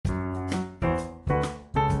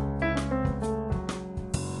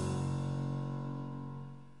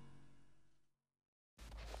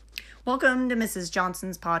Welcome to Mrs.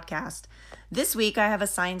 Johnson's podcast. This week I have a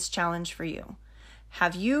science challenge for you.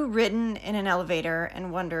 Have you ridden in an elevator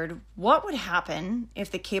and wondered what would happen if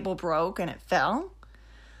the cable broke and it fell?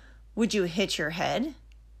 Would you hit your head?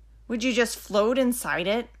 Would you just float inside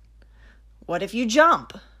it? What if you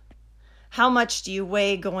jump? How much do you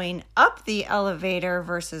weigh going up the elevator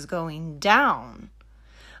versus going down?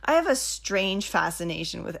 I have a strange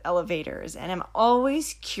fascination with elevators, and I'm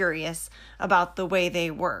always curious about the way they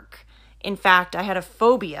work. In fact, I had a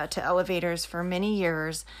phobia to elevators for many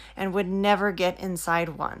years and would never get inside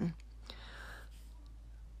one.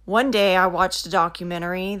 One day I watched a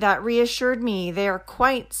documentary that reassured me they are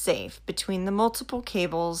quite safe between the multiple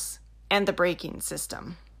cables and the braking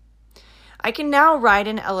system. I can now ride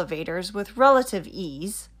in elevators with relative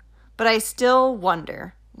ease, but I still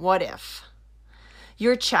wonder, what if?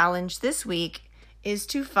 Your challenge this week is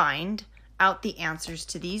to find out the answers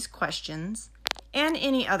to these questions and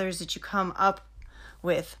any others that you come up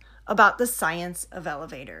with about the science of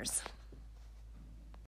elevators.